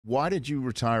Why did you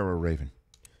retire a Raven?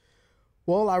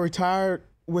 Well, I retired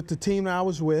with the team that I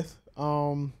was with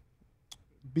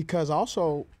because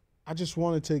also I just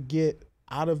wanted to get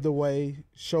out of the way,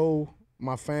 show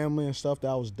my family and stuff that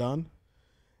I was done.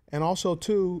 And also,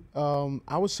 too,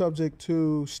 I was subject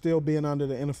to still being under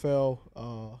the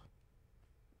NFL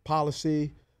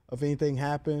policy of anything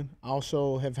happen. I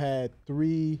also have had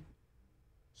 3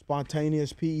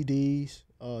 spontaneous PEDs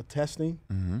testing,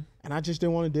 and I just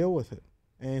didn't want to deal with it.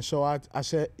 And so I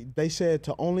said, they said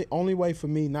the only way for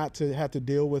me not to have to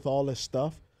deal with all this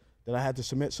stuff, that I had to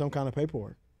submit some kind of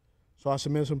paperwork. So I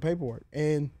submitted some paperwork,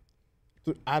 and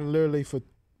I literally for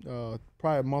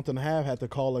probably a month and a half had to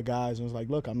call the guys and was like,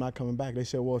 look, I'm not coming back. They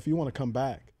said, well, if you want to come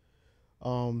back,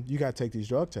 you got to take these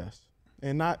drug tests.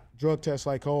 And not drug tests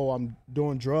like, oh, I'm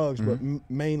doing drugs, but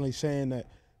mainly saying that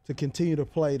to continue to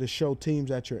play, to show teams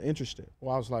that you're interested.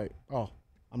 Well, I was like, oh,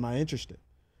 I'm not interested.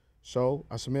 So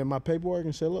I submitted my paperwork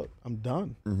and said, look, I'm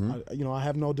done. I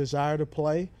have no desire to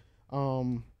play.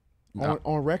 On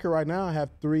record right now, I have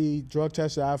 3 drug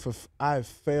tests that I've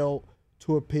failed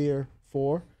to appear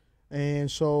for.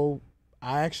 And so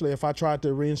if I tried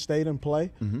to reinstate and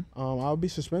play, I would be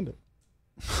suspended.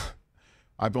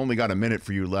 I've only got a minute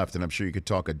for you left, and I'm sure you could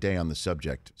talk a day on the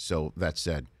subject. So that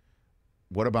said,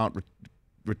 what about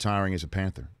retiring as a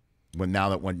Panther? Now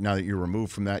that you're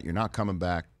removed from that, you're not coming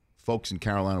back. Folks in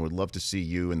Carolina would love to see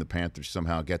you and the Panthers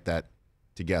somehow get that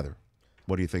together.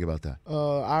 What do you think about that?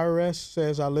 IRS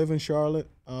says I live in Charlotte.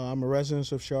 I'm a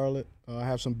resident of Charlotte. I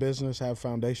have some business, have a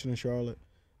foundation in Charlotte.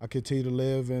 I continue to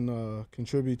live and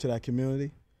contribute to that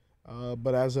community.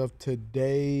 But as of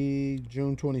today,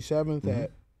 June 27th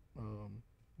at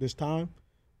this time,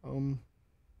 I'm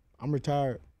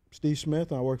retired. Steve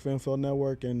Smith, and I work for NFL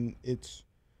Network, and it's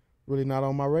really not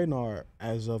on my radar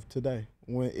as of today.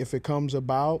 If it comes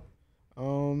about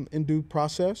in due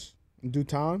process, in due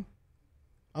time,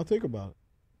 I'll think about it.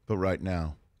 But right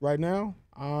now? Right now,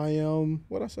 I am,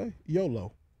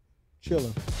 YOLO,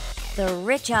 chilling. The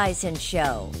Rich Eisen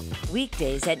Show,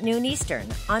 weekdays at noon Eastern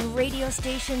on radio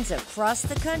stations across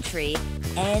the country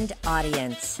and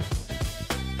audience.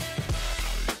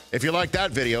 If you like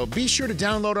that video, be sure to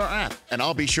download our app, and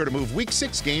I'll be sure to move Week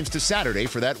 6 games to Saturday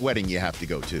for that wedding you have to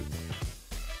go to.